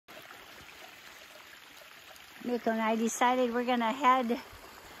Mako and I decided we're gonna head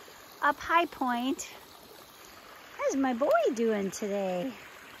up High Point. How's my boy doing today?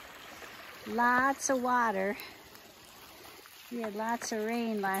 Lots of water. We had lots of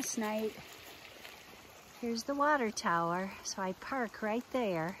rain last night. Here's the water tower, so I park right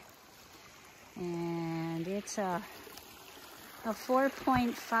there. And it's a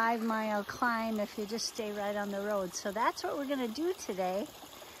 4.5 mile climb if you just stay right on the road. So that's what we're gonna do today.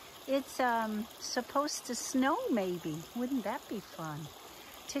 It's supposed to snow maybe. Wouldn't that be fun?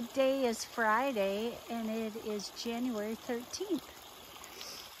 Today is Friday and it is January 13th.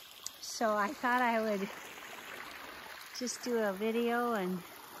 So I thought I would just do a video, and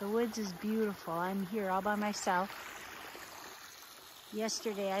the woods is beautiful. I'm here all by myself.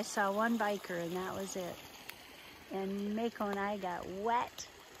 Yesterday I saw one biker and that was it. And Mako and I got wet.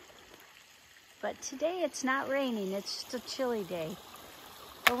 But today it's not raining, it's just a chilly day.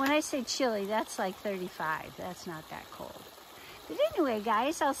 But when I say chilly, that's like 35. That's not that cold. But anyway,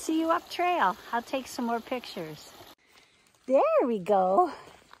 guys, I'll see you up trail. I'll take some more pictures. There we go.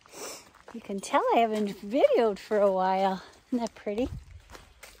 You can tell I haven't videoed for a while. Isn't that pretty?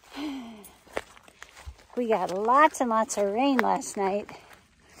 We got lots and lots of rain last night.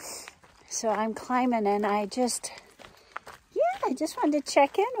 So I'm climbing and I just wanted to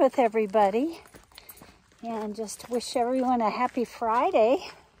check in with everybody and just wish everyone a happy Friday.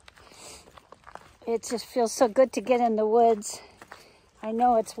 It just feels so good to get in the woods. I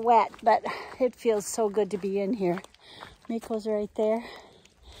know it's wet, but it feels so good to be in here. Mako's right there.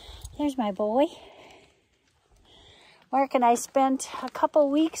 There's my boy. Mark and I spent a couple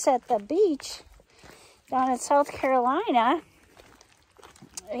weeks at the beach down in South Carolina,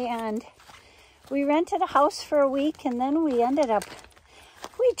 and we rented a house for a week, and then we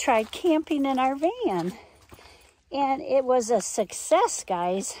tried camping in our van, and it was a success,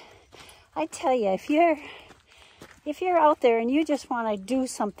 guys. I tell you, if you're out there and you just want to do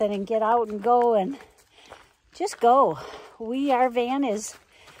something and get out and go, and just go. Our van is,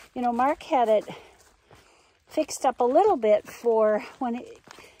 you know, Mark had it fixed up a little bit for when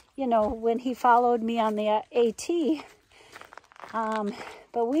he followed me on the AT.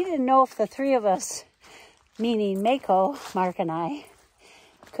 But we didn't know if the three of us, meaning Mako, Mark and I,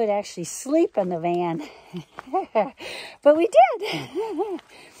 could actually sleep in the van. But we did.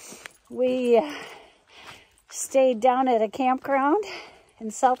 We stayed down at a campground in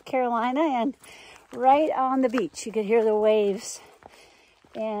South Carolina and right on the beach. You could hear the waves.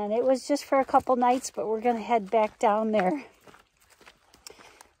 And it was just for a couple nights, but we're going to head back down there.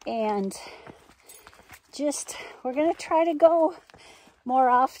 And we're going to try to go more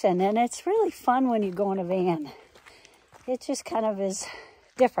often. And it's really fun when you go in a van. It just kind of is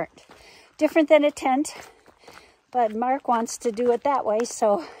different. Different than a tent. But Mark wants to do it that way,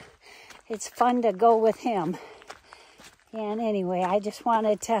 so it's fun to go with him. And anyway, I just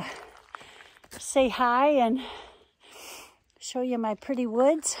wanted to say hi and show you my pretty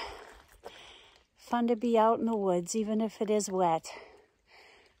woods. Fun to be out in the woods, even if it is wet.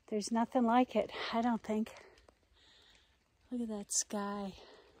 There's nothing like it, I don't think. Look at that sky.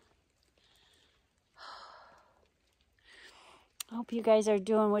 I hope you guys are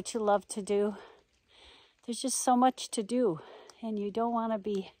doing what you love to do. There's just so much to do, and you don't want to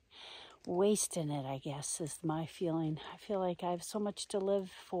be wasting it, I guess, is my feeling. I feel like I have so much to live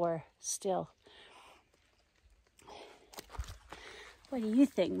for still. What do you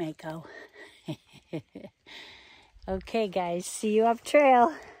think, Mako? Okay, guys, see you up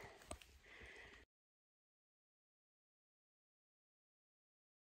trail.